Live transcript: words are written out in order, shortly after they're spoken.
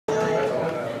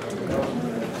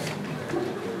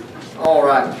All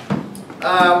right.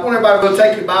 I want everybody to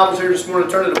take your Bibles here this morning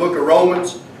and turn to the book of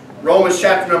Romans. Romans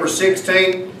chapter number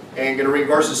 16. And going to read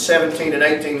verses 17 and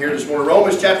 18 here this morning.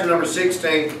 Romans chapter number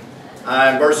 16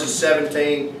 and verses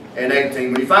 17 and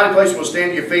 18. When you find a place, we'll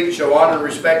stand to your feet and show honor and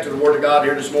respect to the Word of God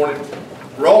here this morning.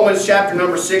 Romans chapter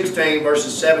number 16,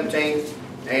 verses 17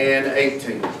 and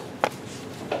 18.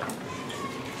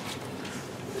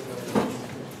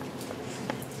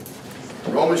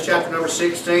 Romans chapter number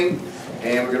 16,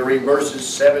 and we're going to read verses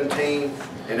 17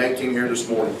 and 18 here this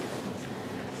morning.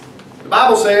 The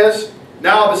Bible says,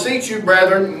 "Now I beseech you,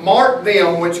 brethren, mark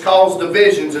them which cause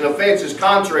divisions and offences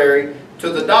contrary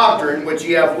to the doctrine which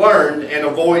ye have learned, and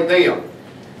avoid them.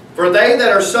 For they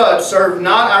that are such serve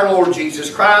not our Lord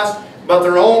Jesus Christ, but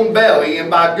their own belly,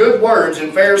 and by good words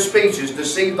and fair speeches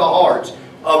deceive the hearts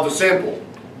of the simple."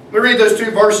 Let me read those two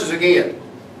verses again.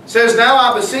 It says, "Now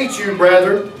I beseech you,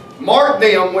 brethren, mark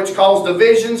them which cause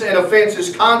divisions and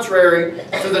offences contrary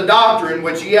to the doctrine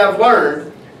which ye have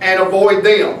learned, and avoid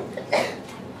them.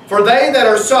 For they that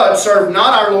are such serve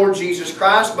not our Lord Jesus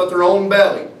Christ, but their own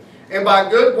belly, and by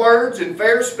good words and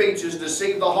fair speeches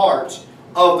deceive the hearts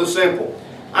of the simple."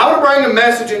 I want to bring a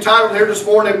message entitled here this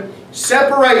morning,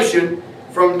 Separation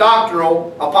from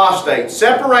Doctrinal Apostates.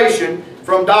 Separation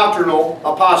from Doctrinal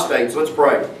Apostates. Let's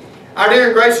pray. Our dear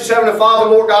and gracious Heavenly Father,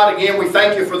 Lord God, again, we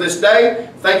thank you for this day.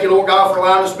 Thank you, Lord God, for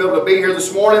allowing us to be able to be here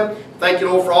this morning. Thank you,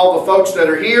 Lord, for all the folks that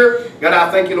are here. God, I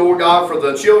thank you, Lord God, for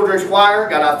the children's choir.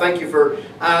 God, I thank you for,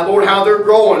 Lord, how they're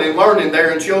growing and learning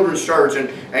there in children's church and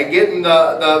getting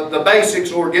the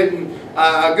basics, Lord, getting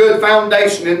a good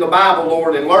foundation in the Bible,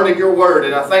 Lord, and learning your word.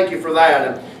 And I thank you for that.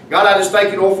 And God, I just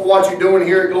thank you, Lord, for what you're doing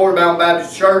here at Glory Bound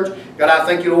Baptist Church. God, I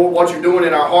thank you, Lord, what you're doing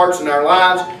in our hearts and our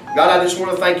lives. God, I just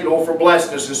want to thank you, Lord, for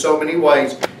blessing us in so many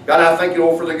ways. God, I thank you,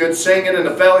 Lord, for the good singing and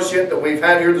the fellowship that we've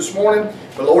had here this morning.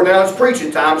 But, Lord, now it's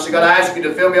preaching time. So, God, I ask you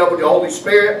to fill me up with your Holy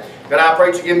Spirit. God, I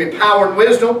pray that you give me power and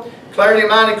wisdom, clarity of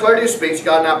mind and clarity of speech.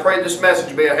 God, and I pray this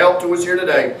message be a help to us here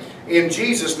today. In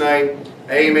Jesus' name,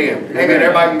 amen. Amen.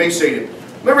 Everybody can be seated.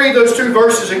 Let me read those two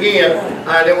verses again,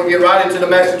 and then we'll get right into the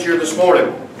message here this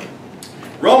morning.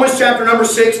 Romans chapter number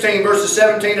 16, verses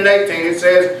 17 and 18, it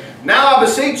says, "Now I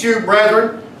beseech you,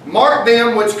 brethren, mark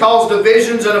them which cause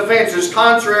divisions and offences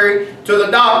contrary to the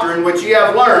doctrine which ye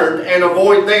have learned, and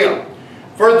avoid them.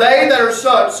 For they that are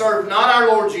such serve not our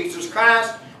Lord Jesus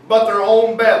Christ, but their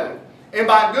own belly, and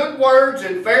by good words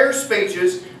and fair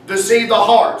speeches deceive the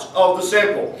hearts of the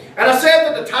simple." And I said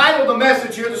that the title of the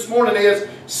message here this morning is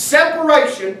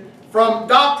Separation from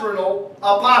Doctrinal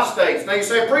Apostates. Now you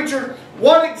say, "Preacher,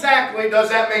 what exactly does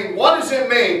that mean? What does it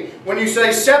mean when you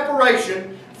say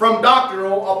separation from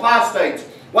doctrinal apostates?"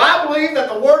 Well, I believe that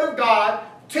the Word of God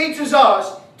teaches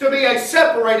us to be a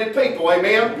separated people.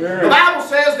 Amen? Yeah. The Bible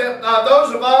says that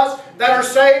those of us that are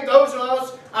saved, those of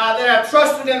us that have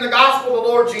trusted in the gospel of the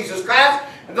Lord Jesus Christ,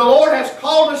 the Lord has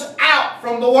called us out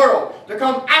from the world, to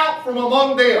come out from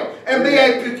among them and be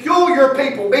a peculiar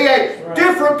people, be a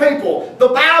different people. The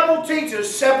Bible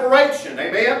teaches separation.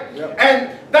 Amen? Yep. And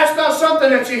that's not something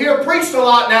that you hear preached a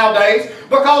lot nowadays,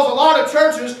 because a lot of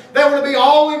churches, they want to be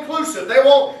all-inclusive. They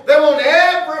want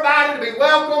everybody to be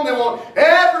welcome. They want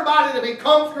everybody to be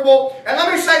comfortable. And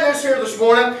let me say this here this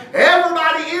morning.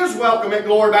 Everybody is welcome at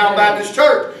Glory Bound Baptist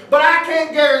Church. But I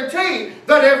can't guarantee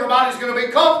that everybody's going to be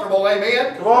comfortable.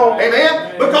 Amen? Come on.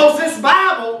 Amen? Because this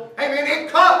Bible, amen, it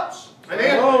cuts.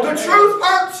 Amen? The truth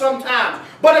hurts sometimes,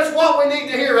 but it's what we need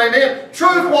to hear. Amen?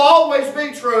 Truth will always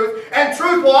be truth, and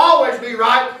truth will always be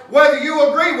right, whether you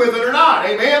agree with it or not.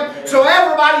 Amen? So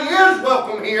everybody is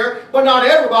welcome here, but not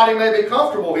everybody may be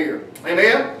comfortable here.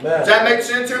 Amen? Does that make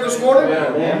sense here this morning?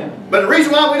 Amen. But the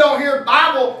reason why we don't hear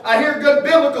hear good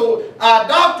biblical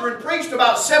doctrine preached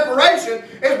about separation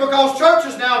is because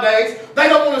churches nowadays, they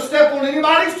don't want to step on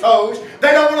anybody's toes.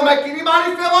 They don't want to make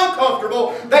anybody feel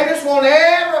uncomfortable. They just want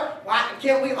why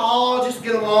can't we all just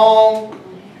get along?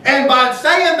 And by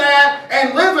saying that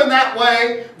and living that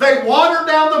way, they water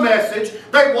down the message,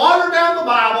 they water down the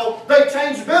Bible, they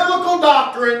change biblical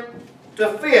doctrine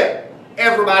to fit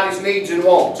everybody's needs and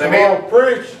wants. Amen?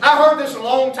 Preach. I heard this a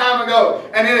long time ago,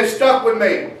 and it has stuck with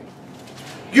me.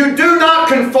 You do not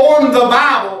conform the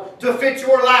Bible to fit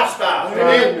your lifestyle.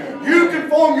 Amen? You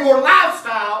conform your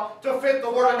lifestyle to fit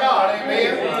the Word of God.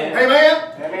 Amen? Amen?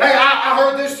 Amen? Hey, I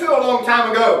heard this too a long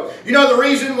time ago. You know the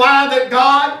reason why that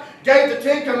God gave the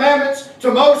 10 Commandments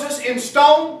to Moses in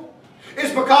stone?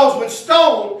 Is because with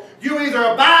stone, you either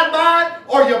abide by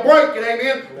it or you break it.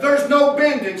 Amen? There's no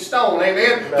bending stone.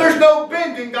 Amen? There's no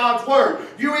bending God's Word.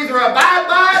 You either abide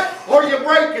by it or you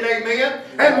break it. Amen?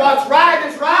 And what's right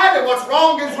is right and what's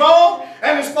wrong is wrong.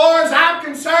 And as far as I'm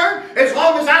concerned, as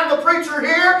long as I'm the preacher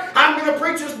here, I'm going to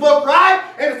preach this book right.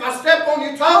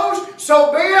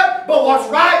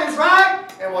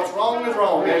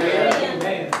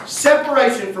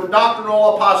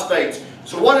 doctrinal apostates.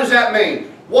 So what does that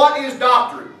mean? What is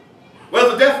doctrine?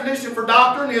 Well, the definition for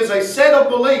doctrine is a set of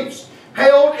beliefs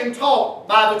held and taught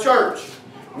by the church.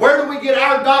 Where do we get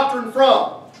our doctrine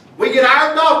from? We get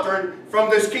our doctrine from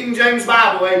this King James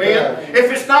Bible, amen? Yeah.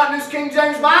 If it's not in this King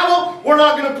James Bible, we're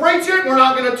not going to preach it, we're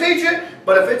not going to teach it.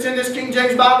 But if it's in this King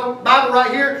James Bible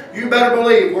right here, you better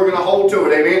believe we're going to hold to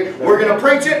it, amen? Yeah. We're going to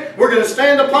preach it, we're going to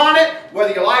stand upon it,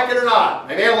 whether you like it or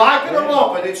not. Amen? Like it or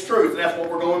lump it, it's truth, and that's what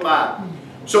we're going by.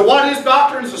 So what is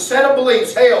doctrine? It's a set of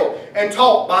beliefs held and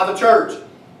taught by the church.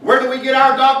 Where do we get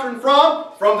our doctrine from?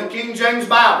 From the King James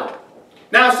Bible.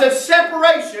 Now it says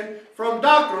separation from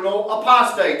doctrinal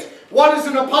apostates. What is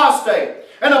an apostate?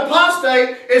 An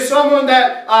apostate is someone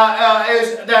that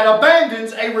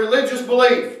abandons a religious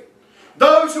belief.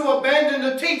 Those who abandon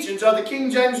the teachings of the King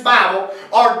James Bible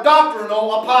are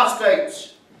doctrinal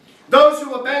apostates. Those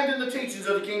who abandon the teachings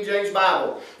of the King James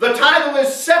Bible. The title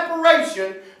is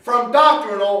Separation from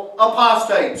Doctrinal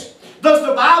Apostates. Does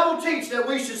the Bible teach that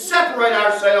we should separate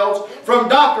ourselves from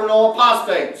doctrinal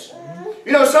apostates?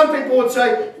 You know, some people would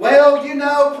say, well, you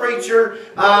know, preacher,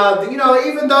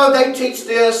 even though they teach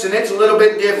this and it's a little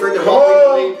bit different than what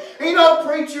we believe, you know,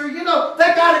 preacher, you know,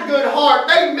 they got a good heart.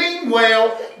 They mean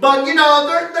well, but, you know,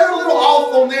 they're a little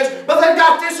off on this, but they've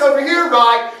got this over here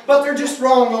right, but they're just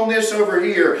wrong on this over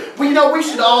here. Well, you know, we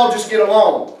should all just get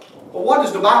along. Well, what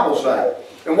does the Bible say?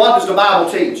 And what does the Bible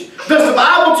teach? Does the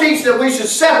Bible teach that we should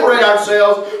separate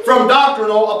ourselves from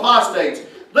doctrinal apostates?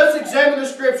 Let's examine the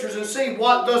Scriptures and see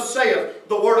what thus saith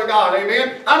the Word of God.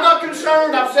 Amen? I'm not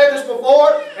concerned, I've said this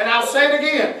before, and I'll say it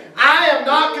again. I am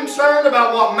not concerned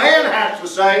about what man has to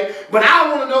say, but I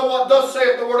want to know what thus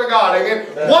saith the Word of God. Amen?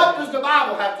 What does the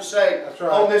Bible have to say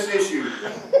on this issue?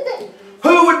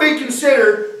 Who would be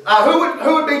considered,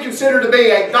 who would be considered to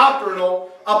be a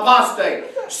doctrinal apostate?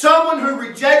 Someone who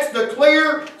rejects the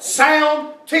clear,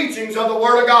 sound teachings of the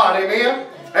Word of God. Amen?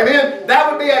 Amen?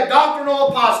 That would be a doctrinal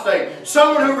apostate.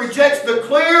 Someone who rejects the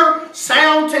clear,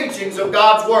 sound teachings of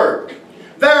God's Word.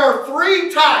 There are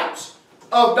three types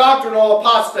of doctrinal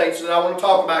apostates that I want to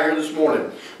talk about here this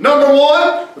morning. Number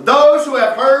one, those who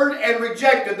have heard and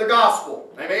rejected the gospel.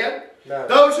 Amen? No.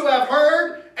 Those who have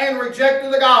heard and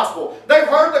rejected the gospel. They've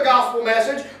heard the gospel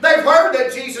message. They've heard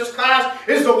that Jesus Christ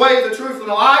is the way, the truth, and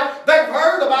the life. They've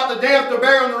heard about the death, the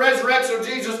burial, and the resurrection of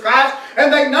Jesus Christ.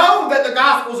 And they know that the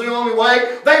gospel is the only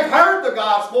way. They've heard the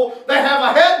gospel. They have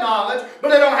a head knowledge,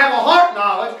 but they don't have a heart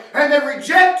knowledge. And they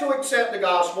reject to accept the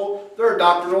gospel. They're a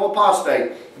doctrinal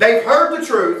apostate. They've heard the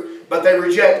truth, but they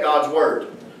reject God's word.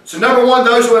 So number one,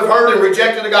 those who have heard and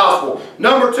rejected the gospel.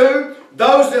 Number two,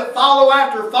 those that follow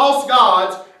after false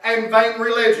gods and vain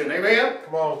religion. Amen?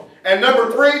 Come on. And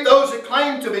number three, those that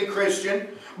claim to be Christian,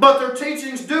 but their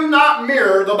teachings do not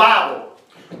mirror the Bible.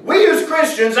 We as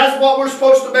Christians, that's what we're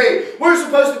supposed to be. We're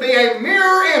supposed to be a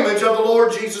mirror image of the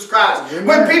Lord Jesus Christ. Amen.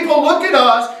 When people look at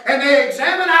us and they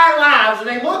examine our lives and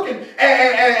they look and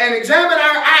examine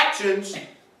our actions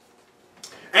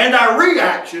and our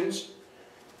reactions,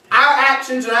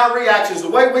 and our reactions, the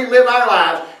way we live our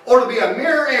lives, ought to be a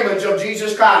mirror image of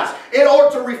Jesus Christ. It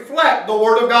ought to reflect the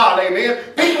Word of God. Amen.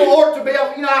 People ought to be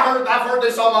able, you know, I've heard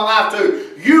this all my life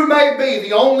too. You may be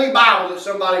the only Bible that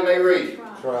somebody may read.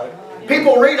 That's right.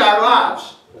 People read our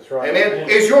lives. That's right. Amen.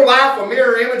 Is your life a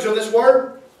mirror image of this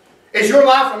Word? Is your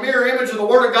life a mirror image of the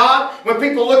Word of God? When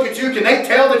people look at you, can they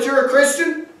tell that you're a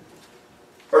Christian?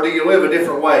 Or do you live a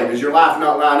different way? Does your life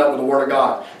not line up with the Word of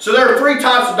God? So there are three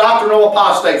types of doctrinal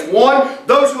apostates. One,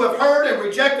 those who have heard and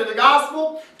rejected the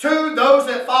gospel. Two, those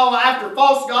that follow after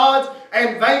false gods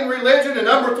and vain religion. And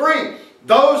number three,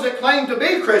 those that claim to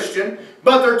be Christian,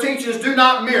 but their teachings do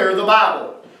not mirror the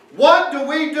Bible. What do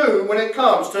we do when it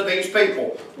comes to these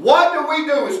people? What do we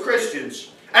do as Christians?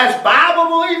 As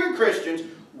Bible-believing Christians,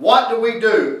 what do we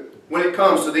do when it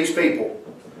comes to these people?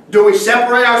 Do we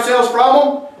separate ourselves from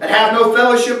them and have no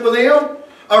fellowship with them?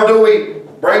 Or do we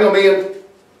bring them in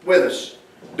with us?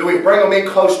 Do we bring them in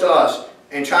close to us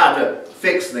and try to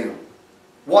fix them?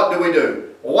 What do we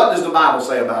do? Well, what does the Bible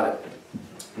say about it?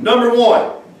 Number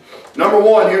one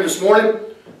here this morning,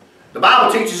 the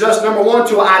Bible teaches us, number one,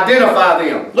 to identify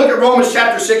them. Look at Romans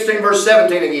chapter 16, verse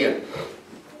 17 again. It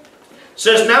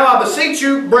says, Now I beseech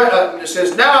you, brethren,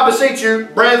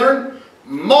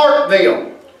 mark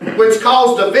them, which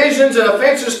cause divisions and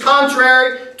offences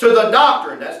contrary to the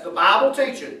doctrine. That's the Bible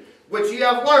teaching, which ye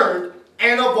have learned,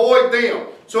 and avoid them.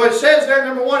 So it says there,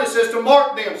 number one, it says to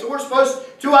mark them. So we're supposed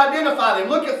to identify them.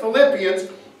 Look at Philippians.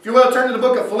 If you will, turn to the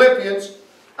book of Philippians.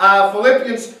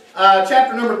 Philippians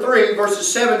chapter number 3, verses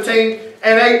 17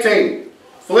 and 18.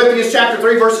 Philippians chapter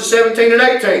 3, verses 17 and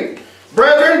 18.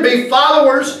 Brethren, be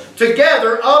followers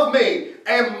together of me,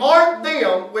 And mark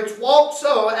them which walk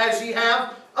so as ye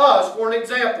have us for an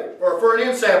example, or for an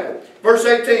ensample. Verse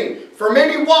 18. For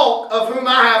many walk, of whom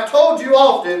I have told you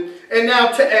often, and now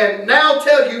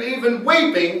tell you even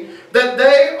weeping, that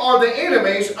they are the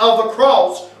enemies of the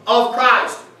cross of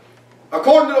Christ.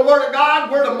 According to the Word of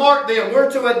God, we're to mark them. We're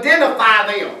to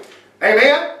identify them.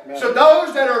 Amen? Amen. So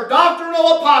those that are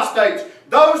doctrinal apostates,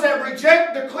 those that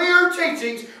reject the clear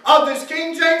teachings of this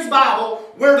King James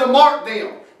Bible, we're to mark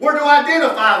them. We're to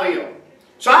identify them.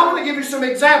 So I want to give you some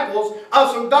examples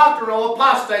of some doctrinal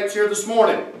apostates here this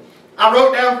morning. I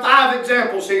wrote down 5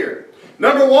 examples here.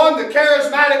 Number 1, the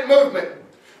charismatic movement.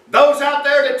 Those out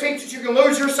there that teach that you can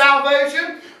lose your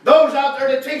salvation. Those out there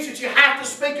that teach that you have to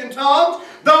speak in tongues.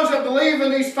 Those that believe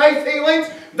in these faith healings.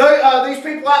 These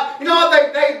people out, you know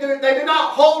what, they do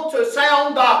not hold to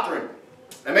sound doctrine.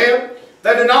 Amen?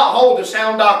 They do not hold to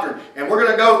sound doctrine. And we're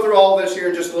going to go through all this here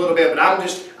in just a little bit, but I'm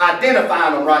just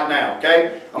identifying them right now,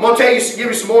 okay? I'm going to give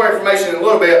you some more information in a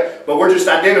little bit, but we're just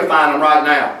identifying them right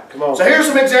now. Come on. So here's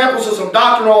some examples of some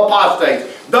doctrinal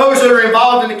apostates. Those that are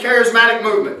involved in the charismatic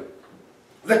movement.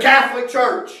 The Catholic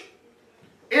Church.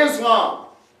 Islam.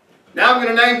 Now I'm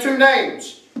going to name 2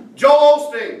 names.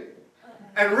 Joel Osteen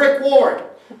and Rick Warren.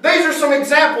 These are some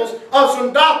examples of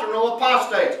some doctrinal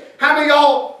apostates. How many of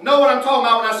y'all know what I'm talking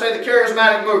about when I say the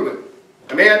charismatic movement?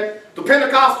 Amen? The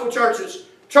Pentecostal churches,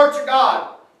 Church of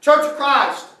God, Church of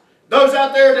Christ. Those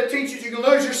out there that teach you can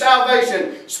lose your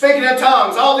salvation, speaking in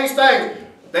tongues, all these things.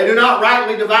 They do not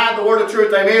rightly divide the word of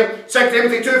truth. Amen? 2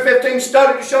 Timothy 2:15,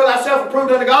 study to show thyself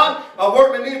approved unto God. A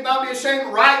workman needeth not be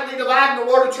ashamed, rightly dividing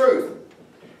the word of truth.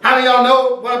 How many of y'all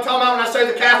know what I'm talking about when I say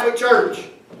the Catholic Church?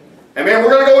 Amen? We're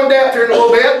going to go in depth here in a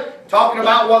little bit, talking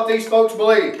about what these folks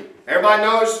believe. Everybody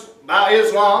knows about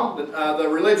Islam, the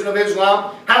religion of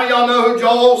Islam. How many of y'all know who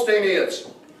Joel Osteen is?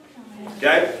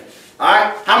 Okay?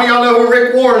 Alright? How many of y'all know who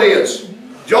Rick Warren is?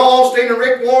 Joel Osteen and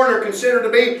Rick Warren are considered to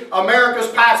be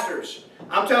America's pastors.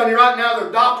 I'm telling you right now, they're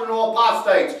doctrinal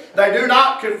apostates. They do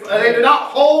not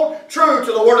hold true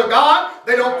to the Word of God.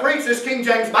 They don't preach this King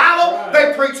James Bible.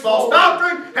 They preach false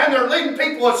doctrine, and they're leading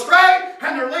people astray,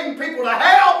 and they're leading people to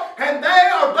hell, and they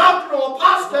are doctrinal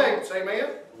apostates.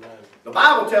 Amen? The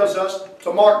Bible tells us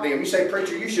to mark them. You say,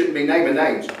 preacher, you shouldn't be naming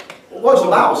names. Well, what does the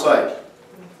Bible say?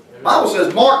 The Bible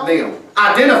says mark them.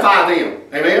 Identify them.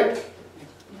 Amen?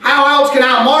 How else can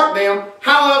I mark them?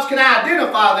 How else can I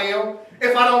identify them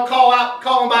if I don't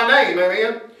call them by name?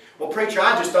 Amen? Well, preacher,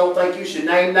 I just don't think you should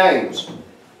name names.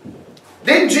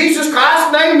 Didn't Jesus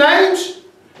Christ name names?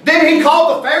 Didn't He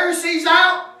call the Pharisees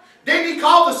out? Didn't He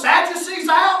call the Sadducees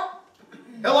out?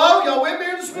 Hello? Y'all with me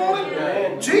here this morning?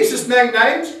 Amen. Jesus named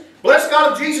names. Bless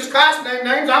God, if Jesus Christ named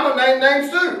names, I'm going to name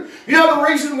names too. You know the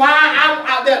reason why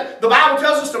that the Bible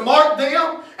tells us to mark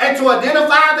them and to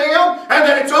identify them and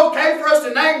that it's okay for us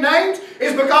to name names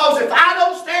is because if I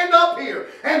don't stand up here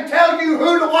and tell you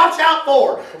who to watch out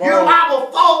for, you're liable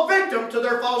to fall victim to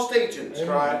their false teachings. That's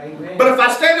right. Amen. But if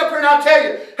I stand up here and I tell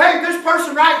you, hey, this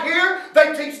person right here,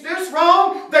 they teach this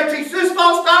wrong, they teach this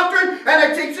false doctrine, and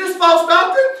they teach this false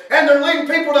doctrine, and they're leading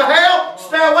people to hell,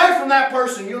 stay away from that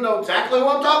person. You'll know exactly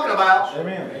what I'm talking about.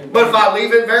 Amen. But if I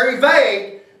leave it very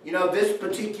vague, you know, this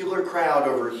particular crowd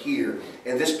over here,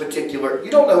 and this particular, you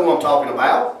don't know who I'm talking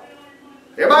about.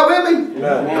 Everybody with me?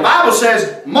 Yeah. The Bible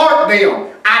says, mark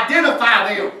them,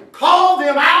 identify them, call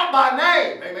them out by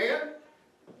name. Amen?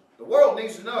 The world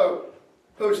needs to know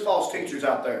who's false teachers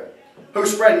out there,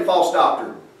 who's spreading false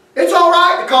doctrine. It's all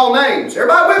right to call names.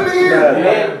 Everybody with me here?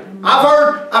 Yeah. I've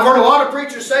heard a lot of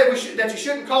preachers say that you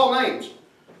shouldn't call names.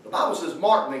 The Bible says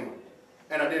mark them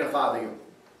and identify them.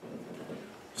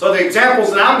 So the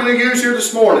examples that I'm going to use here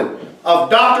this morning of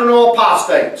doctrinal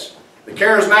apostates, the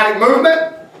charismatic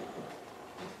movement,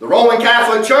 the Roman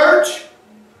Catholic Church,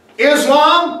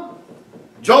 Islam,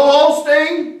 Joel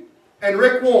Osteen, and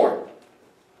Rick Warren.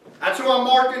 That's who I'm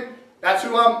marking. That's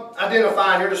who I'm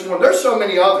identifying here this morning. There's so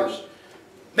many others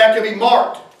that can be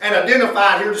marked and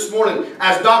identified here this morning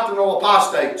as doctrinal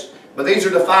apostates. But these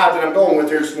are the 5 that I'm going with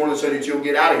here this morning so that you'll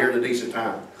get out of here at a decent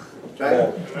time.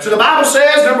 Okay? So the Bible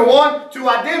says, number 1, to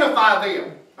identify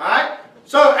them. Alright?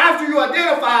 So after you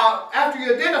identify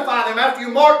them, after you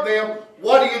mark them,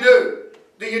 what do?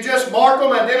 Do you just mark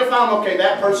them, identify them? Okay,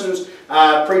 that person's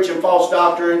preaching false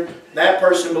doctrine. That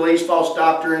person believes false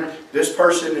doctrine. This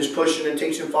person is pushing and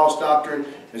teaching false doctrine.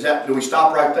 Do we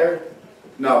stop right there?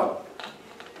 No.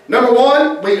 Number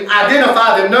 1, we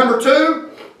identify them. Number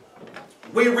 2,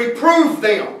 we reprove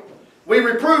them. We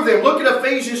reprove them. Look at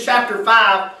Ephesians chapter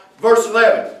 5, verse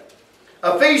 11.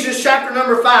 Ephesians chapter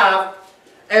number 5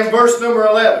 and verse number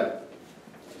 11.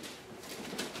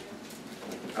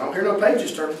 I don't hear no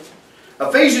pages turning.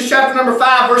 Ephesians chapter number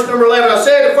 5, verse number 11. I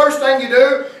said the first thing you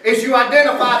do is you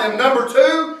identify them. Number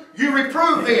 2, you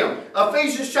reprove them.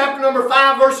 Ephesians chapter number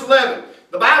 5, verse 11.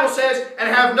 The Bible says, and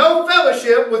have no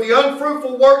fellowship with the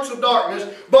unfruitful works of darkness,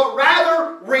 but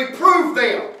rather reprove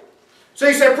them. So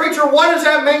you say, preacher, what does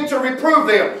that mean to reprove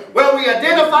them? Well, we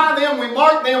identify them, we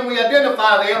mark them, we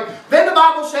identify them. Then the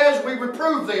Bible says we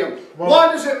reprove them.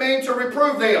 What does it mean to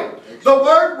reprove them? The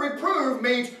word reprove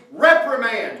means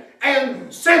reprimand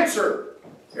and censor.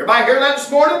 Everybody hear that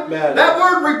this morning? Man. That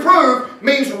word reprove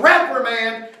means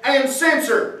reprimand and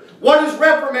censor. What does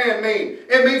reprimand mean?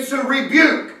 It means to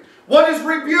rebuke. What does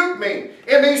rebuke mean?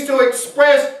 It means to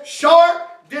express sharp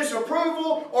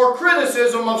disapproval or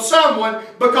criticism of someone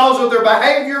because of their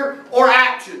behavior or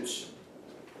actions.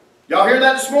 Y'all hear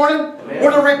that this morning? Amen.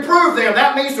 We're to reprove them.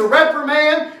 That means to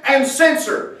reprimand and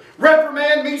censor.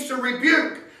 Reprimand means to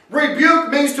rebuke. Rebuke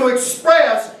means to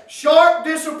express sharp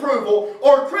disapproval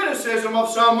or criticism of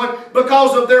someone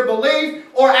because of their belief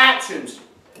or actions.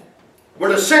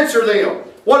 We're to censor them.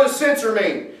 What does censor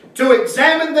mean? To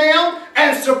examine them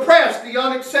and suppress the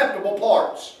unacceptable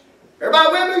parts.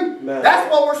 Everybody with me? Amen. That's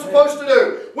what we're supposed to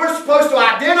do. We're supposed to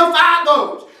identify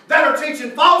those that are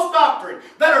teaching false doctrine,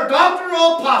 that are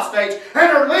doctrinal apostates,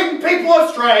 and are leading people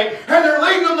astray, and they're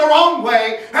leading them the wrong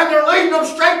way, and they're leading them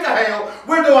straight to hell.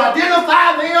 We're to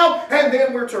identify them, and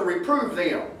then we're to reprove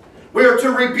them. We are to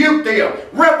rebuke them,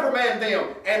 reprimand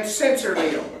them, and censor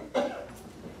them.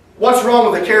 What's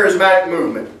wrong with the charismatic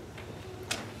movement?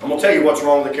 I'm going to tell you what's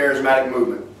wrong with the charismatic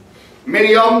movement.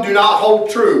 Many of them do not hold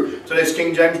true to this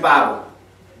King James Bible.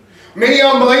 Many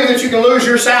of them believe that you can lose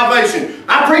your salvation.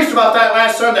 I preached about that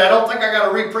last Sunday. I don't think I got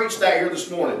to re-preach that here this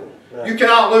morning. Yeah. You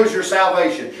cannot lose your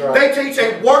salvation. Right. They teach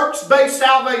a works-based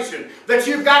salvation, that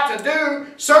you've got to do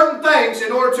certain things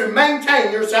in order to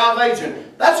maintain your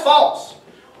salvation. That's false.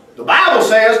 The Bible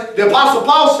says, the Apostle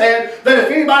Paul said, that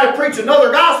if anybody preach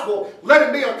another gospel, let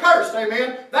it be accursed.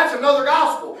 Amen? That's another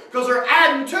gospel. Because they're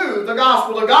adding to the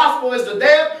gospel. The gospel is the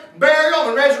death, burial,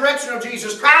 and resurrection of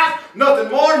Jesus Christ.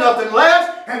 Nothing more, nothing less.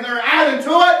 And they're adding to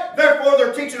it. Therefore,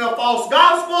 they're teaching a false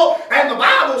gospel. And the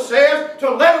Bible says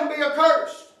to let them be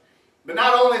accursed. But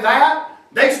not only that,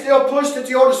 they still push that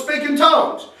you ought to speak in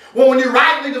tongues. Well, when you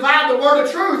rightly divide the word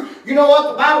of truth, you know what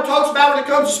the Bible talks about when it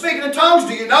comes to speaking in tongues?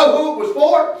 Do you know who it was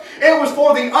for? It was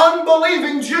for the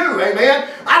unbelieving Jew. Amen?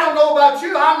 I don't know about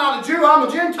you. I'm not a Jew. I'm a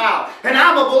Gentile. And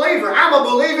I'm a believer. I'm a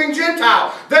believing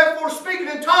Gentile. Therefore, speaking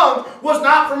in tongues was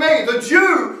not for me. The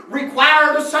Jew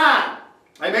required a sign.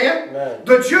 Amen? Amen.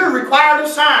 The Jew required a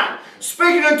sign.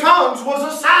 Speaking in tongues was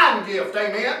a sign gift.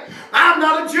 Amen? I'm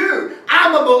not a Jew.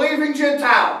 I'm a believing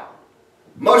Gentile.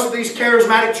 Most of these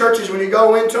charismatic churches, when you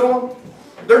go into them,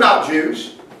 they're not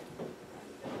Jews.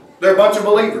 They're a bunch of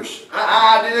believers.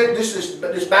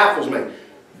 This baffles me.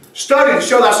 Study to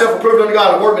show thyself approved unto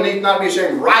God, a word beneath not be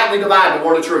ashamed, rightly divide the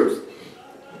word of truth.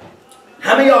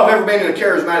 How many of y'all have ever been in a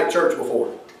charismatic church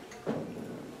before?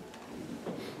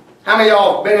 How many of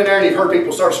y'all have been in there and you've heard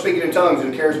people start speaking in tongues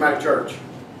in a charismatic church?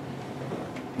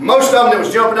 Most of them that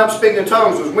was jumping up speaking in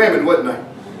tongues was women, wasn't they?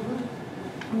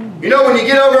 You know when you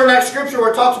get over in that scripture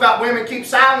where it talks about women keep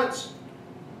silence?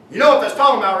 You know what that's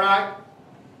talking about, right?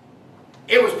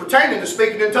 It was pertaining to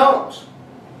speaking in tongues.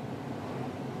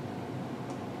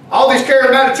 All these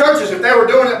charismatic churches, if they were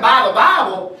doing it by the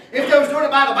Bible, if they was doing it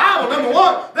by the Bible, number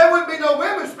one, there wouldn't be no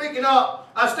women speaking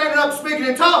up, standing up speaking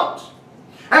in tongues.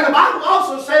 And the Bible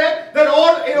also said that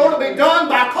it ought to be done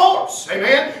by course.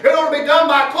 Amen? It ought to be done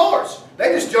by course.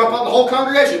 They just jump up the whole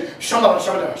congregation. That's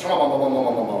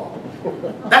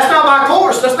not by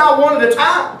course. That's not one at a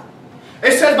time.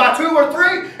 It says by 2 or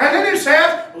 3. And then it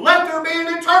says, let there be an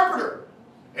interpreter.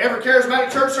 Every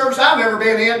charismatic church service I've ever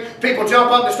been in, people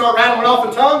jump up and start rattling off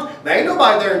in tongues. There ain't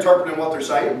nobody there interpreting what they're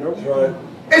saying. That's right.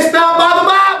 It's not by the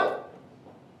Bible.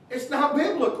 It's not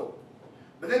biblical.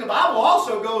 But then the Bible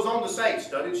also goes on to say,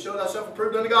 study to show thyself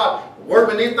approved unto God. The word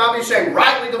beneath not be ashamed,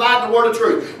 rightly divide the word of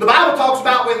truth. The Bible talks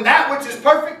about when that which is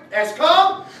perfect has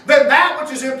come, then that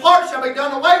which is in part shall be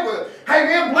done away with.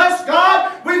 Amen. Bless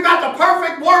God. We've got the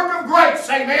perfect work of grace.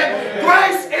 Amen.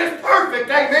 Grace is perfect.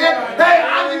 Amen. Hey,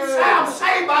 I'm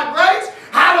saved by grace.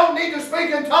 I don't need to speak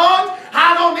in tongues.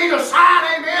 I don't need a sign.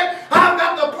 Amen. I've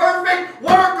got the perfect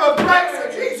work of grace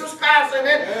of Jesus Christ.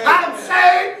 Amen. I'm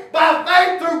saved by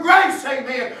faith through grace.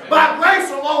 Amen. By grace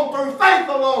alone, through faith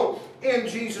alone, in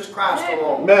Jesus Christ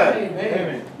alone. Amen.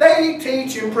 Amen. They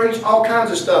teach and preach all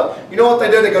kinds of stuff. You know what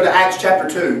they do? They go to Acts chapter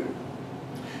 2.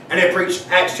 And they preach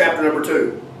Acts chapter number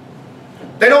 2.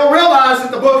 They don't realize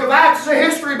that the book of Acts is a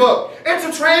history book. It's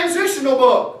a transitional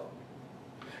book.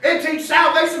 It teaches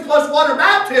salvation plus water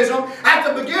baptism at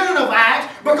the beginning of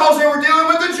Acts because they were dealing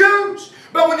with the Jews.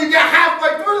 But when you get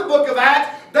halfway through the book of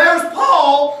Acts, there's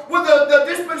Paul with the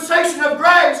dispensation of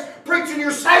grace, preaching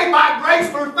you're saved by grace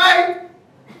through faith.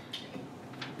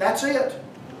 That's it.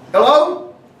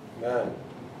 Hello? Amen.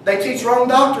 They teach wrong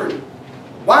doctrine.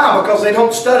 Why? Because they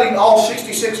don't study all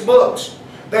 66 books.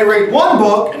 They read one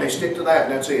book and they stick to that,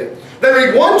 and that's it. They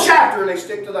read one chapter and they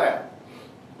stick to that.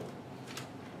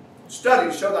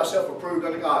 Study to show thyself approved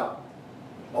unto God.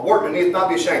 A workman needeth not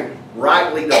be ashamed,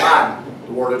 rightly dividing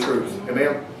the word of truth.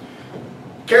 Amen.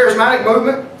 Charismatic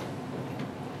movement,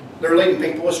 they're leading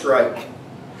people astray.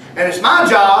 And it's my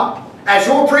job, as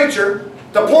your preacher,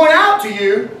 to point out to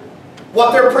you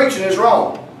what they're preaching is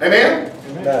wrong. Amen?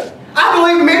 Amen. I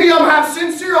believe many of them have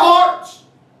sincere hearts.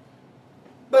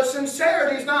 But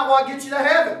sincerity is not what gets you to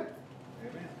heaven.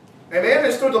 Amen?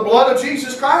 It's through the blood of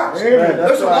Jesus Christ. Amen.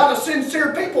 There's a lot of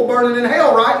sincere people burning in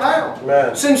hell right now.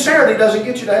 Amen. Sincerity doesn't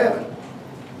get you to heaven.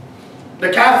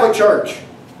 The Catholic Church.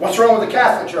 What's wrong with the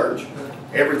Catholic Church?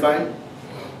 Everything.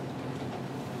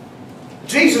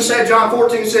 Jesus said, John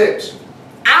 14:6,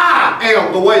 I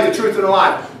am the way, the truth, and the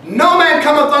life. No man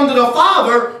cometh unto the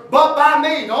Father but by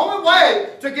me. The only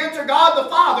way to get to God the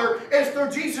Father is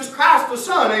through Jesus Christ the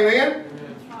Son. Amen?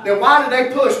 Then why did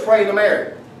they push praying to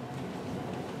Mary?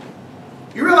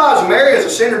 You realize Mary is a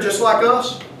sinner just like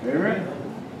us? Amen.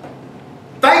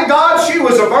 Thank God she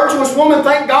was a virtuous woman.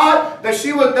 Thank God that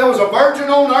there was a virgin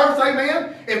on earth.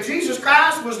 Amen. If Jesus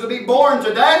Christ was to be born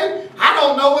today, I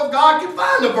don't know if God could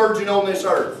find a virgin on this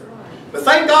earth. But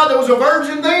thank God there was a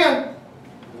virgin then.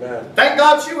 Amen. Thank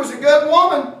God she was a good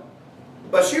woman.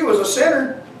 But she was a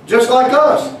sinner just like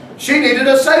us. She needed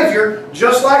a Savior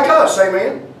just like us.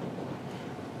 Amen.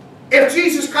 If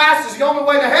Jesus Christ is the only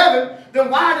way to heaven, then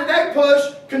why did they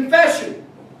push confession?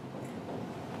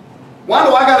 Why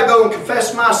do I got to go and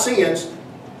confess my sins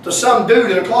to some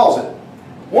dude in a closet?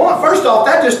 One, first off,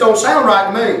 that just don't sound right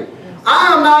to me.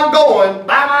 I am not going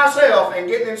by myself and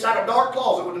getting inside a dark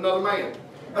closet with another man.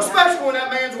 Especially when that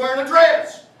man's wearing a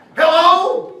dress.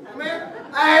 Hello? Amen?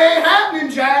 That ain't happening,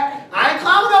 Jack. I ain't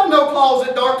climbing up no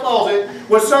closet, dark closet,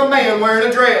 with some man wearing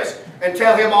a dress and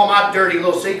tell him all my dirty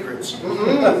little secrets.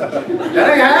 That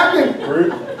ain't happening.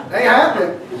 That ain't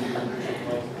happening.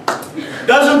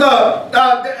 Doesn't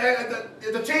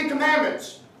the Ten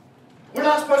Commandments, we're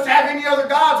not supposed to have any other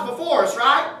gods before us,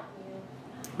 right?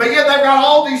 But yet they've got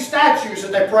all these statues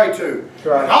that they pray to.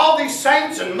 Right. And all these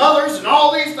saints and mothers and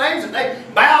all these things that they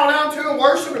bow down to and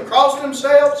worship and cross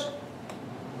themselves.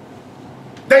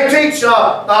 They teach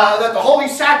that the Holy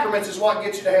Sacraments is what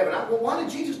gets you to heaven. Well, why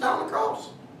did Jesus die on the cross?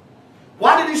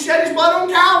 Why did He shed His blood on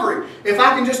Calvary? If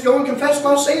I can just go and confess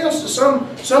my sins to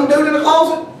some dude in a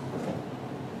closet?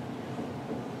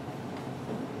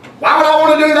 Why would I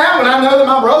want to do that when I know that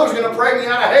my brother's going to pray me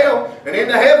out of hell and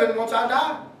into heaven once I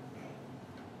die?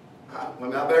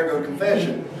 Well, I better go to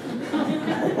confession.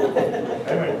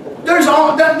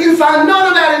 You find none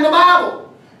of that in the Bible.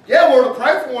 Yeah, we're to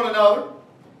pray for one another.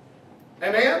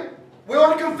 Amen? We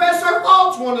ought to confess our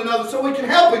faults one to another so we can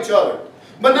help each other.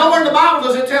 But nowhere in the Bible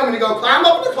does it tell me to go climb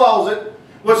up in the closet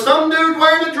with some dude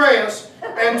wearing a dress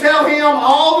and tell him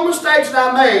all the mistakes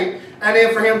that I made, and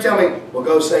then for him to tell me, well,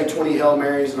 go say 20 Hail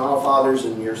Marys and All Fathers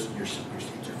and your sins are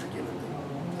forgiven.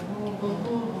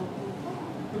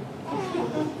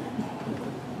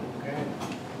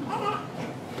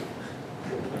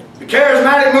 The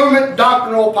charismatic movement,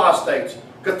 doctrinal apostates.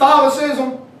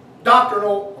 Catholicism,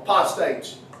 doctrinal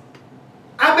apostates.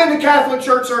 I've been to Catholic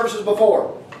church services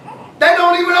before. They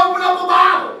don't even open up a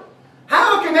Bible.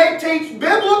 How can they teach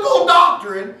biblical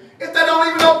doctrine if they don't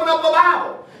even open up a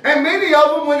Bible? And many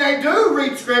of them, when they do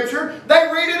read Scripture, they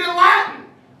read it in Latin.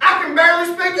 I can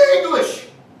barely speak English.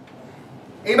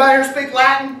 Anybody here speak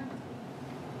Latin?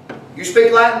 You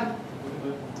speak Latin?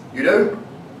 You do?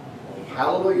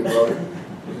 Hallelujah, brother.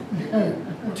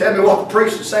 Tell me what the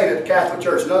priest is saying at the Catholic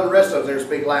Church. None of the rest of us there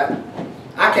speak Latin.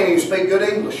 I can't even speak good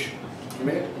English.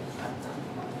 Amen.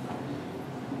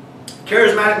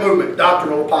 Charismatic movement,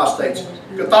 doctrinal apostates.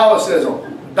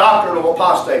 Catholicism, doctrinal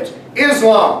apostates.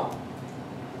 Islam,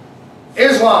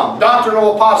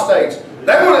 doctrinal apostates.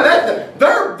 They want to,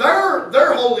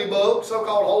 their holy book,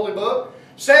 so-called holy book,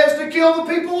 says to kill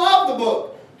the people of the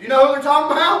book. Do you know who they're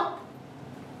talking about?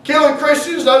 Killing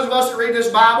Christians, those of us that read this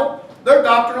Bible, they're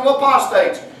doctrinal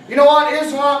apostates. You know what?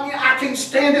 Islam, I can't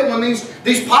stand it when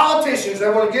these politicians, they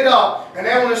want to get up and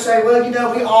they want to say, well, you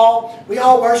know, we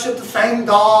all worship the same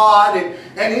God,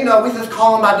 and you know, we just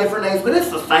call them by different names, but it's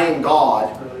the same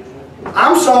God.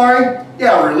 I'm sorry.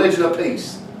 Yeah, religion of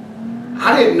peace.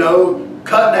 I didn't know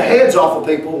cutting the heads off of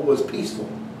people was peaceful.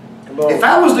 If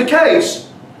that was the case,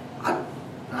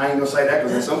 I ain't going to say that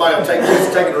because somebody will take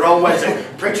it the wrong way and say,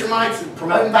 preacher Mike's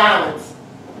promoting violence.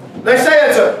 They say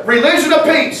it's a religion of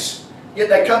peace, yet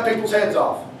they cut people's heads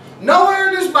off. Nowhere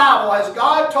in this Bible has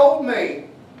God told me,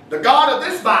 the God of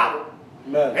this Bible,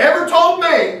 ever told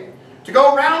me to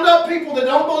go round up people that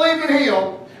don't believe in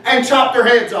Him and chop their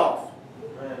heads off.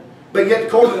 But yet,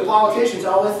 according to the politicians,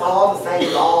 oh, it's all the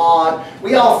same God.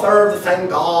 We all serve the same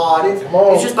God.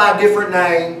 It's just by a different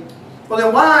name. Well,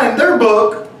 then why in their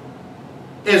book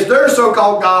is their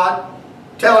so-called God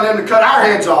telling them to cut our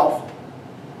heads off?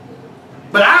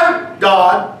 But our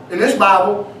God, in this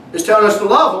Bible, is telling us to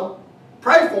love them,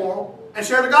 pray for them, and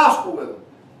share the gospel with them.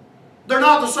 They're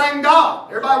not the same God.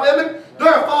 Everybody with me?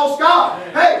 They're a false God.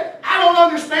 Hey, I don't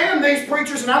understand these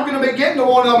preachers, and I'm going to be getting to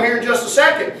one of them here in just a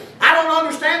second. I don't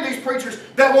understand these preachers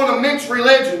that want to mix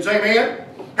religions. Amen?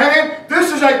 Amen?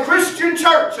 This is a Christian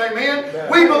church. Amen?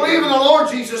 We believe in the Lord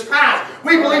Jesus Christ.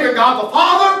 We believe in God the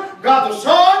Father, God the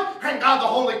Son, and God the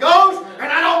Holy Ghost,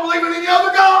 and I don't believe in any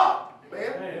other God.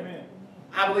 Amen? Amen.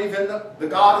 I believe in the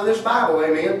God of this Bible.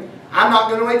 Amen? I'm not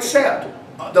going to accept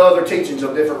the other teachings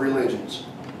of different religions.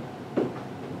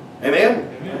 Amen?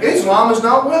 Amen? Islam is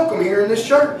not welcome here in this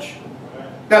church.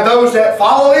 Now those that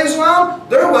follow Islam,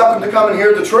 they're welcome to come and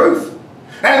hear the truth.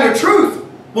 And the truth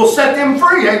will set them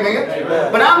free. Amen?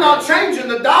 Amen. But I'm not changing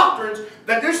the doctrines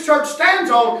that this church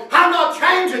stands on. I'm not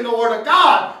changing the Word of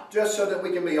God just so that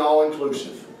we can be all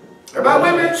inclusive. Everybody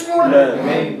with me this morning?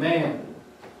 Amen.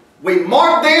 We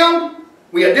mark them,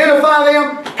 we identify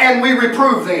them, and we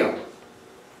reprove them.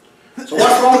 So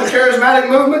what's wrong with the charismatic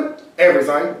movement?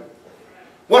 Everything.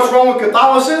 What's wrong with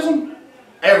Catholicism?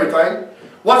 Everything.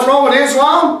 What's wrong with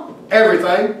Islam?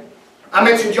 Everything. I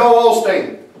mentioned Joel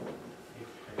Osteen.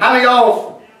 How many of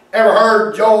y'all ever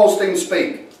heard Joel Osteen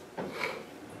speak?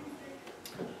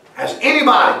 Has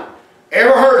anybody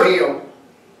ever heard him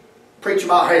preach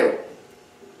about hell?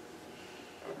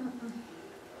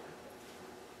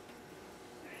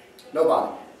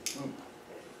 Nobody.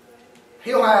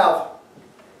 He'll have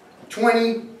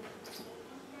 20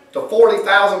 to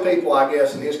 40,000 people, I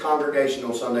guess, in his congregation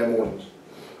on Sunday mornings.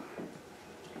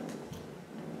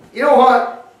 You know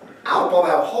what? I would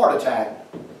probably have a heart attack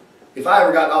if I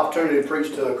ever got an opportunity to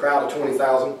preach to a crowd of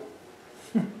 20,000.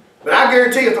 But I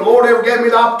guarantee if the Lord ever gave me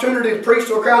the opportunity to preach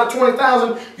to a crowd of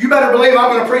 20,000, you better believe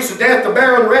I'm going to preach the death, the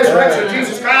burial, and the resurrection of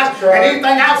Jesus Christ. And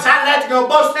anything outside of that's going to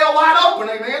bust hell wide open.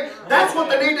 Amen. That's what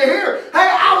they need to hear. Hey,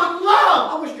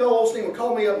 I wish Joel Osteen would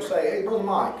call me up and say, hey, Brother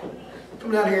Mike,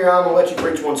 come down here. I'm going to let you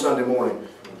preach one Sunday morning.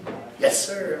 Yes,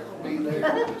 sir. I'll be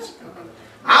there.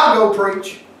 I'll go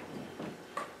preach.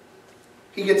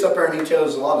 He gets up there and he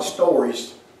tells a lot of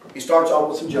stories. He starts off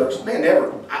with some jokes. Man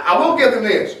never, I will give him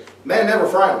this. Man never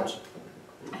frowns.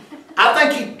 I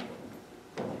think he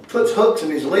puts hooks in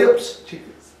his lips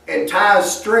and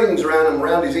ties strings around him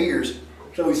around his ears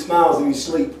so he smiles in his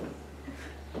sleep.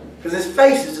 Because his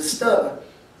face is just stuck.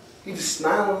 He just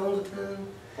smiles all the time.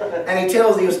 And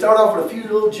he'll start off with a few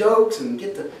little jokes and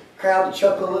get the crowd to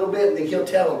chuckle a little bit, and then he'll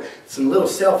tell them some little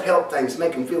self-help things to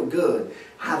make them feel good.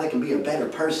 How they can be a better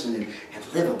person and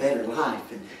live a better life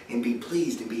and be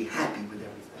pleased and be happy with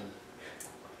everything.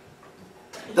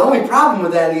 The only problem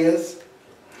with that is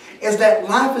that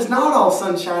life is not all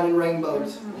sunshine and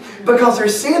rainbows. Because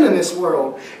there's sin in this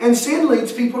world. And sin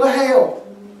leads people to hell.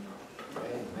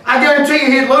 I guarantee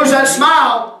you he'd lose that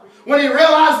smile when he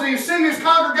realized that he was sending his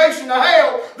congregation to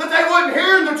hell, that they wasn't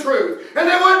hearing the truth. And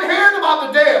they wasn't hearing about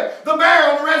the death, the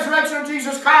burial, and the resurrection of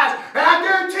Jesus Christ. And I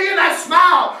guarantee you that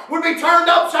smile would be turned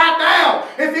upside down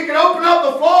if he could open up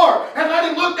the floor and let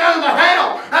him look down in the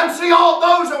hell and see all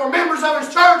those that were members of his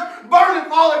church burning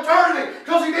for all eternity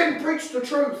because he didn't preach the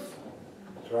truth.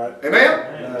 That's right. Amen?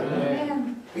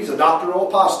 Amen. He's a doctrinal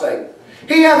apostate.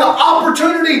 He had the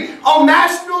opportunity on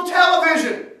national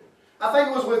television. I think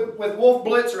it was with Wolf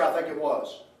Blitzer, I think it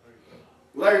was.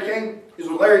 Larry King? He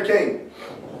was with Larry King.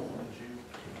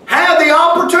 Had the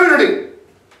opportunity.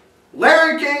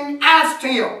 Larry King asked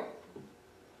him,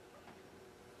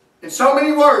 in so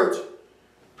many words,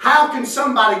 how can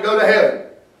somebody go to heaven?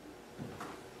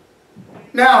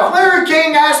 Now, if Larry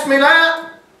King asked me that,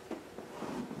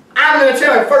 I'm going to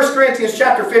tell you 1 Corinthians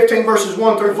chapter 15, verses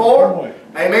 1 through 4.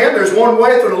 Amen. There's one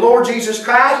way through the Lord Jesus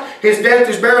Christ. His death,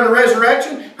 His burial, and the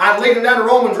resurrection. I'd lead him down the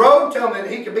Romans road and tell him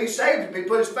that he can be saved if he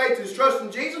put his faith and his trust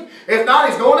in Jesus. If not,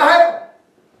 he's going to hell.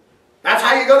 That's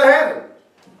how you go to heaven.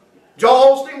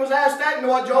 Joel Osteen was asked that. You know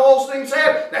what Joel Osteen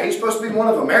said? Now, he's supposed to be one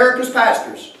of America's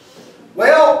pastors.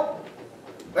 Well,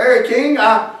 Larry King,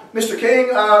 Mr.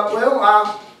 King, I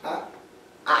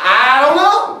don't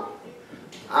know.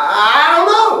 I don't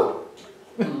know.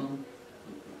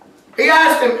 He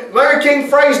asked him, Larry King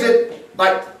phrased it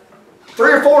like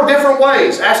 3 or 4 different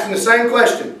ways, asking the same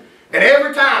question. And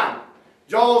every time,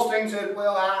 Joel Osteen said,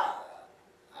 well,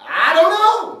 I don't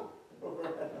know.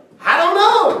 I don't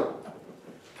know.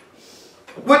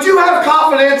 Would you have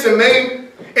confidence in me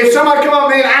if somebody come up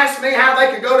to me and asked me how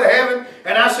they could go to heaven,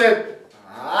 and I said,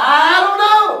 I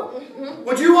don't know.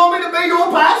 Would you want me to be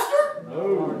your pastor?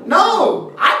 No.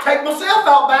 No. I'd take myself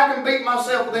out back and beat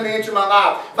myself within an inch of my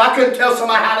life if I couldn't tell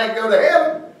somebody how they could go to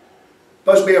heaven.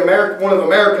 Supposed to be one of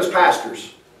America's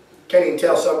pastors. Can't even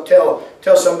tell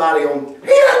somebody on... He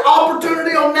had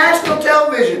opportunity on national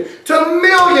television to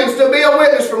millions to be a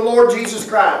witness for the Lord Jesus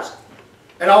Christ.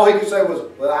 And all he could say was,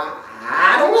 well,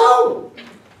 I don't know.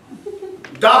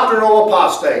 Doctrinal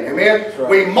apostate. Amen? Right.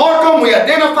 We mark them, we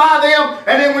identify them,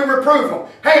 and then we reprove them.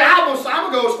 Hey, I'm going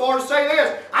to go as far as to say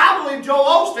this. I believe Joel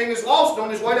Osteen is lost on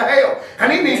his way to hell.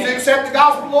 And he needs to accept the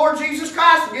gospel of the Lord Jesus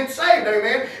Christ and get saved.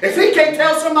 Amen? If he can't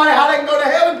tell somebody how they can go to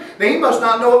heaven, then he must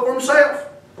not know it for himself.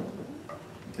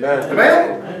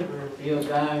 Amen? He'll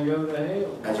die and go to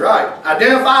hell. That's right.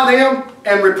 Identify them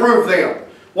and reprove them.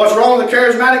 What's wrong with the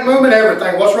charismatic movement?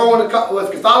 Everything. What's wrong with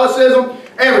Catholicism?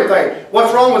 Everything.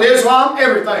 What's wrong with Islam?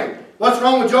 Everything. What's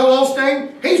wrong with Joel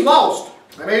Osteen? He's lost.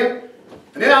 Amen?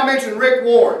 And then I mentioned Rick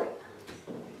Warren.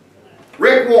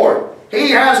 Rick Warren. He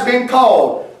has been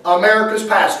called America's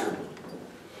pastor.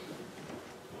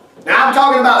 Now I'm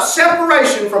talking about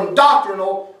separation from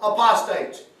doctrinal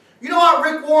apostates. You know what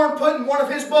Rick Warren put in one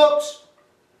of his books?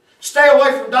 Stay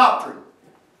away from doctrine.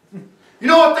 You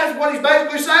know that's what he's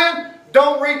basically saying?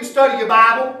 Don't read and study your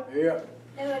Bible. Yeah.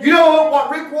 You know what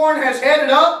Rick Warren has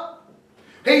headed up?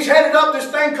 He's headed up this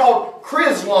thing called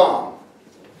Chrislam.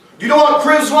 Do you know what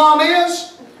Chrislam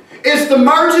is? It's the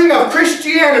merging of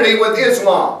Christianity with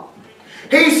Islam.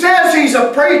 He says he's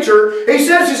a preacher. He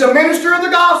says he's a minister of the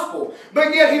gospel.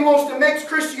 But yet he wants to mix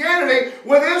Christianity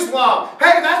with Islam.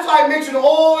 Hey, that's like mixing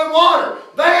oil and water.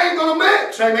 They ain't going to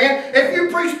mix, amen? If you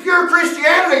preach pure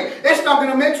Christianity, it's not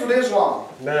going to mix with Islam.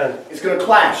 Amen. It's going to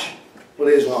clash with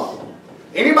Islam.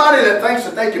 Anybody that thinks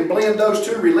that they can blend those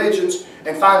two religions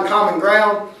and find common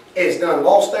ground is done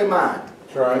lost their mind.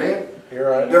 That's right. Amen? You're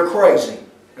right. They're crazy.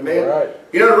 Amen? You're right.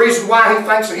 You know the reason why he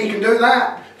thinks that he can do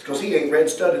that? It's because he ain't read and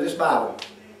studied this Bible.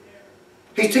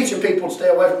 He's teaching people to stay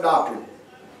away from doctrine.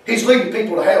 He's leading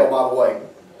people to hell, by the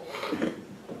way.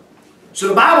 So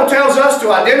the Bible tells us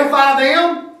to identify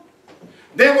them,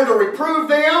 then we're to reprove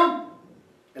them,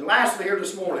 and lastly here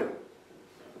this morning,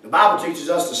 the Bible teaches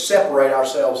us to separate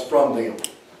ourselves from them.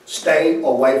 Stay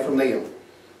away from them.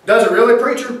 Does it really,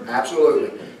 preacher?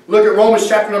 Absolutely. Look at Romans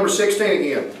chapter number 16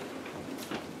 again.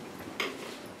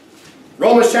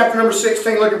 Romans chapter number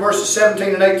 16, look at verses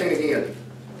 17 and 18 again.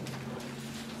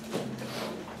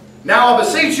 Now I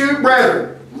beseech you,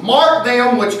 brethren, mark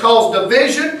them which cause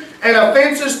division and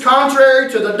offences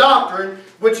contrary to the doctrine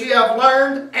which ye have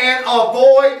learned, and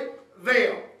avoid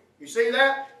them. You see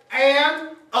that? And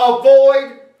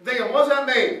avoid them. What does that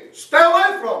mean? Stay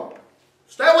away from them.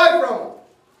 Stay away from them.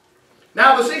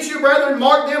 Now I beseech you, brethren,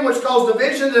 mark them which cause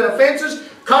divisions and offences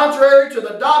contrary to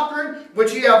the doctrine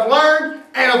which ye have learned,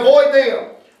 and avoid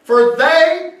them. For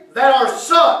they that are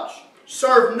such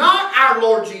serve not our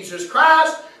Lord Jesus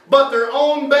Christ, but their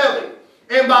own belly,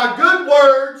 and by good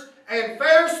words and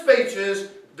fair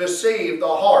speeches deceive the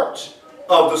hearts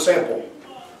of the simple.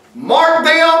 Mark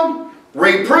them,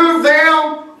 reprove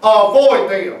them,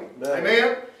 avoid them.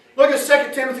 Amen. Look at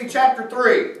 2 Timothy chapter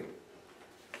 3.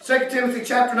 2 Timothy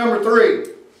chapter number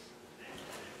 3.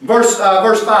 Verse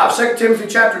 5. 2 Timothy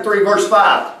chapter 3 verse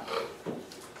 5.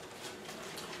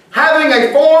 Having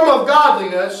a form of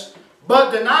godliness,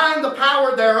 but denying the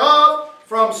power thereof,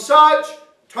 from such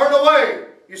turn away.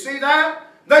 You see that?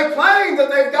 They claim that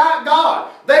they've got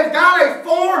God. They've got a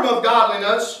form of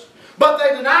godliness, but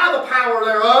they deny the power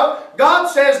thereof. God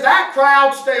says that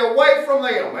crowd stay away from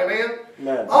them. Amen?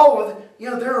 Amen. Oh, you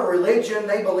know, they're a religion.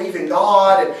 They believe in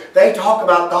God, and they talk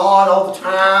about God all the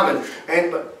time.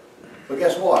 But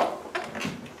guess what?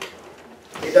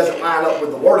 It doesn't line up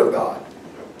with the Word of God.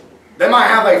 They might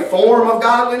have a form of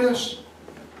godliness,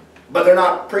 but they're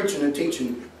not preaching and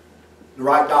teaching the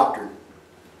right doctrine.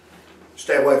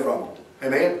 Stay away from them.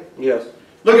 Amen? Yes.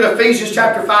 Look at Ephesians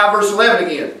chapter 5 verse 11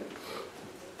 again.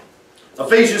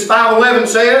 Ephesians 5:11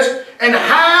 says, and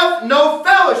have no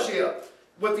fellowship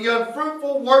with the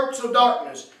unfruitful works of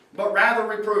darkness, but rather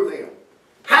reprove them.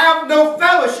 Have no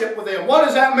fellowship with them. What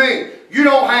does that mean? You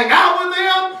don't hang out with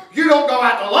them. You don't go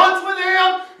out to lunch with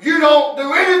them. You don't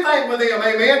do anything with them.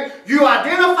 Amen? You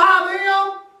identify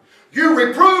them. You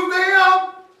reprove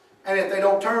them. And if they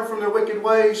don't turn from their wicked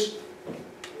ways,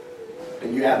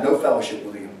 then you have no fellowship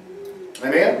with them.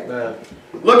 Amen? Amen.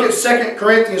 Look at 2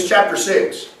 Corinthians chapter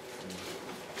 6.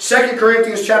 2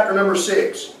 Corinthians chapter number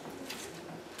 6.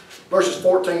 verses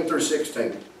 14 through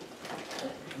 16.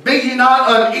 Be ye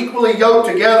not unequally yoked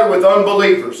together with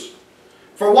unbelievers.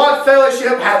 For what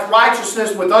fellowship hath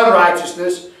righteousness with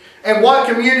unrighteousness? And what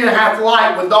communion hath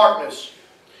light with darkness?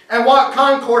 And what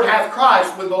concord hath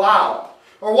Christ with Belial?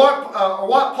 Or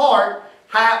what part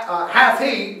hath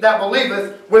he that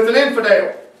believeth with an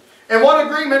infidel? And what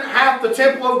agreement hath the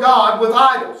temple of God with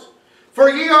idols? For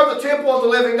ye are the temple of the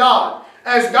living God.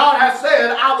 As God hath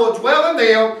said, I will dwell in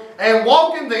them and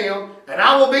walk in them, and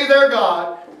I will be their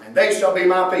God, and they shall be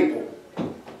my people.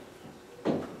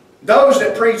 Those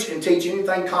that preach and teach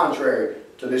anything contrary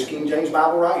to this King James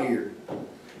Bible right here,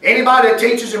 anybody that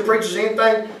teaches and preaches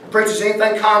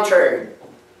anything contrary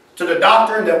to the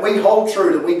doctrine that we hold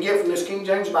true, that we get from this King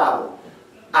James Bible,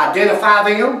 identify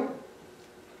them,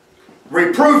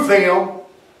 reprove them,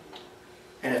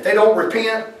 and if they don't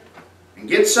repent and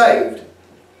get saved,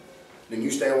 then you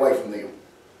stay away from them.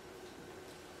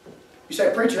 You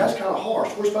say, preacher, that's kind of harsh.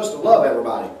 We're supposed to love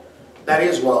everybody. That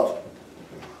is love.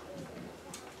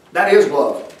 That is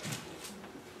love.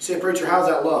 You say, preacher, how's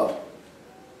that love?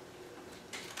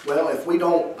 Well, if we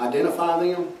don't identify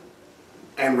them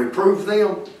and reprove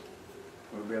them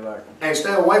and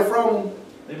stay away from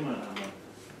them,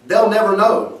 they'll never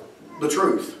know the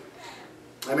truth.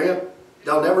 Amen?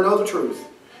 They'll never know the truth.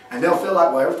 And they'll feel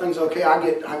like, well, everything's okay.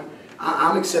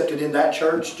 I'm accepted in that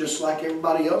church just like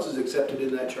everybody else is accepted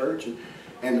in that church.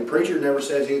 And the preacher never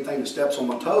says anything that steps on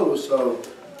my toes, so,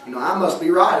 you know, I must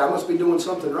be right. I must be doing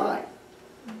something right.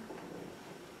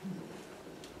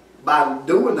 By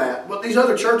doing that, what these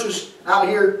other churches out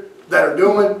here that are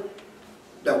doing,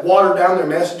 that water down their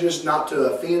messages not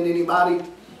to offend anybody,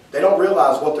 they don't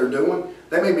realize what they're doing.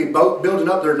 They may be building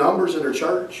up their numbers in their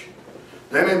church.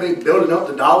 They may be building up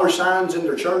the dollar signs in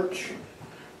their church,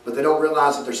 but they don't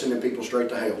realize that they're sending people straight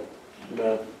to hell.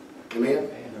 No. Amen?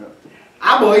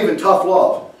 I believe in tough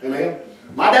love. Amen?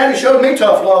 My daddy showed me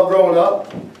tough love growing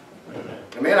up.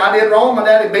 Amen? I did wrong, my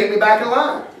daddy beat me back in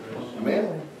line.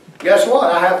 Amen? Guess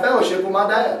what? I have fellowship with my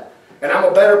dad. And I'm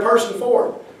a better person for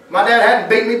it. My dad hadn't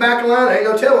beat me back in line, I ain't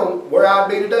going to tell him where I'd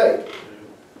be today.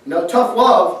 You know, tough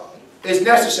love is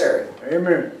necessary.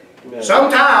 Amen.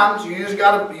 Sometimes you just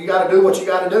gotta do what you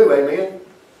gotta do, amen.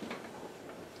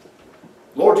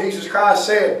 Lord Jesus Christ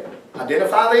said,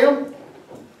 identify them,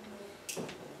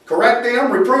 correct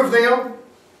them, reprove them,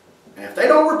 and if they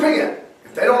don't repent,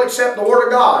 if they don't accept the Word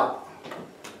of God,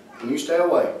 then you stay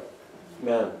away.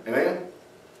 Amen. Amen?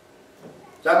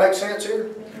 Does that make sense here?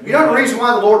 You know the reason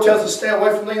why the Lord tells us to stay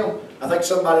away from them? I think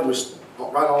somebody was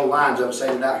right on the lines of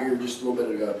saying it out here just a little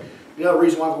bit ago. You know the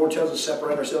reason why the Lord tells us to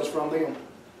separate ourselves from them?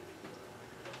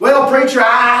 Well, preacher,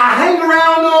 I hang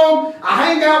around them, I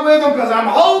hang out with them because I'm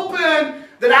hoping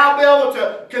that I'll be able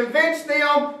to convince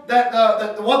them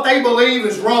that what they believe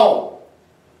is wrong.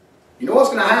 You know what's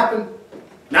going to happen?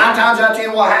 9 times out of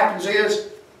 10 what happens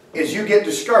is you get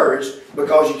discouraged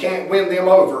because you can't win them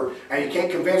over and you can't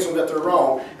convince them that they're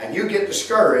wrong, and you get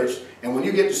discouraged, and when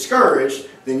you get discouraged,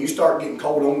 then you start getting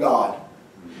cold on God.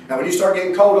 Now when you start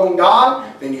getting cold on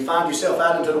God, then you find yourself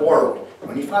out into the world.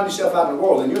 When you find yourself out in the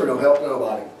world, then you're no help to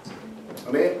nobody.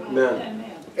 Amen?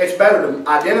 Amen. It's better to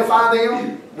identify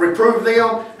them, reprove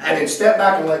them, and then step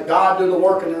back and let God do the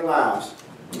work in their lives.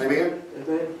 Amen?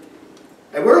 Amen.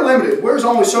 And we're limited. There's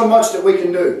only so much that we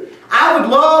can do. I would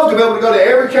love to be able to go to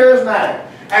every charismatic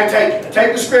and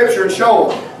take the Scripture and show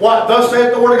them what thus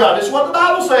saith the Word of God. This is what the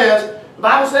Bible says. The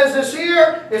Bible says this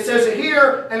here, it says it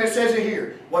here, and it says it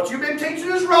here. What you've been teaching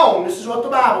is wrong. This is what the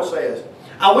Bible says.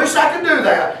 I wish I could do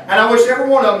that, and I wish every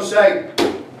one of them say,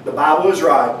 the Bible is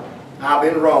right. I've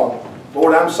been wrong.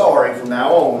 Lord, I'm sorry. From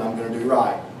now on, I'm going to do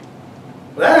right.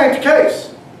 But that ain't the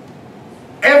case.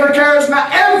 Every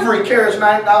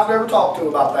charismatic I've ever talked to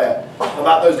about that,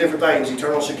 about those different things,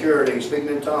 eternal security, speaking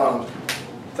in tongues,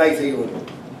 faith healing.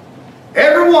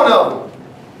 Every one of them,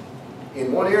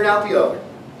 in one ear and out the other.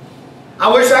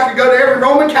 I wish I could go to every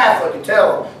Roman Catholic and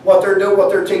tell them what they're doing, what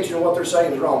they're teaching, and what they're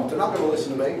saying is wrong. But they're not going to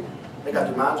listen to me. They got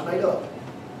their minds made up.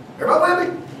 Everybody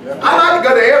with me? Yeah. I like to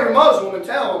go to every Muslim and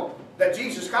tell them that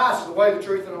Jesus Christ is the way, the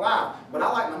truth, and the life. But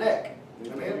I like my neck.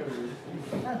 Amen?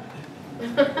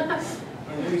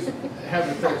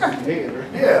 Have to touch your head,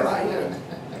 right? Yeah, right. Yeah.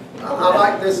 I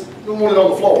like this. I don't want it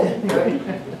on the floor.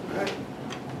 Okay?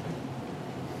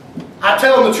 I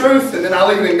tell them the truth, and then I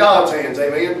leave it in God's hands.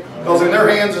 Amen? Because in their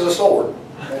hands is a sword.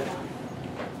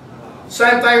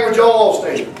 Same thing with Joel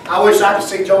Osteen. I wish I could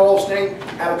see Joel Osteen,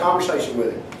 have a conversation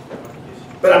with him.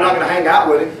 But I'm not going to hang out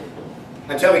with him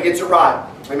until he gets it right.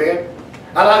 Amen?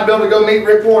 I'd like to be able to go meet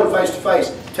Rick Warren face to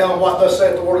face, tell him what thus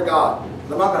saith the Word of God.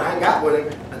 But I'm not going to hang out with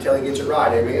him until he gets it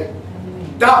right.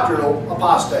 Amen? Doctrinal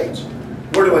apostates.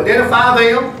 We're to identify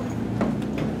them,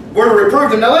 We're to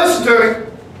reprove them. Now listen to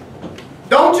me.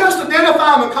 Don't just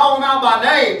identify them and call them out by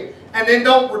name and then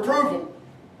don't reprove them.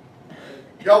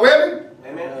 Y'all with me?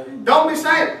 Amen. Don't be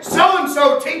saying,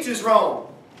 so-and-so teaches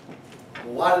wrong.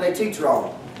 Well, why do they teach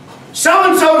wrong?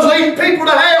 So-and-so is leading people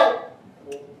to hell.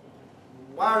 Well,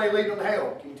 why are they leading them to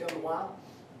hell? Can you tell me why?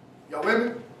 Y'all with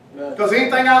me? Because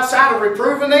anything outside of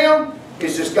reproving them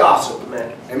is just gossip.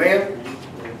 Amen. Amen?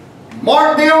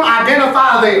 Mark them,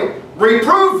 identify them,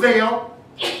 reprove them,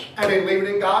 and then leave it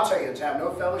in God's hands. Have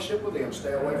no fellowship with them.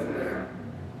 Stay away from them.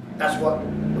 That's what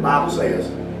the Bible says.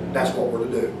 That's what we're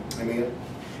to do. Amen?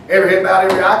 Every head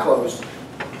bowed, every eye closed.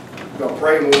 We're going to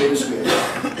pray and we'll be dismissed.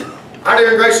 Our dear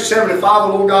and gracious Heavenly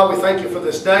Father, Lord God, we thank you for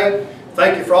this day.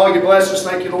 Thank you for all your blessings.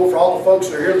 Thank you, Lord, for all the folks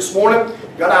that are here this morning.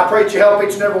 God, I pray that you help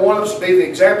each and every one of us to be the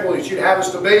example that you'd have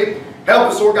us to be.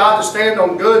 Help us, Lord God, to stand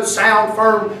on good, sound,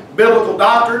 firm, biblical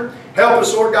doctrine. Help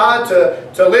us, Lord God,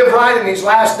 to live right in these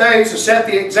last days, to set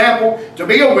the example, to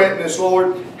be a witness,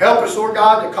 Lord. Help us, Lord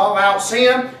God, to call out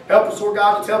sin. Help us, Lord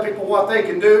God, to tell people what they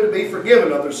can do to be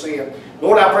forgiven of their sin.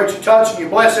 Lord, I pray that you touch and you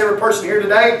bless every person here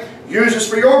today. Use us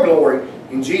for your glory.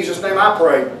 In Jesus' name I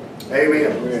pray.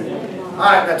 Amen. Amen. All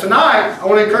right, now tonight, I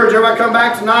want to encourage everybody to come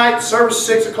back tonight. Service is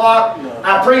 6 o'clock.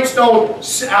 I preached on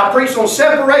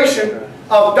separation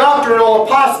of doctrinal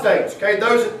apostates. Okay,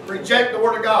 those that reject the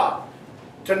Word of God.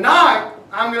 Tonight,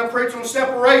 I'm going to preach on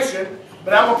separation,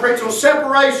 but I'm going to preach on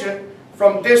separation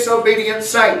from disobedient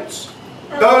saints.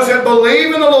 Those that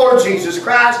believe in the Lord Jesus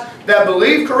Christ, that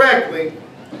believe correctly,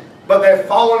 but they've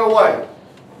fallen away.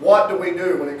 What do we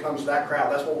do when it comes to that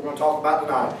crowd? That's what we're going to talk about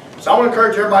tonight. So I want to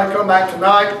encourage everybody to come back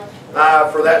tonight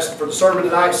for the sermon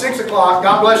tonight, 6 o'clock.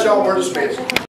 God bless y'all. We're dismissed.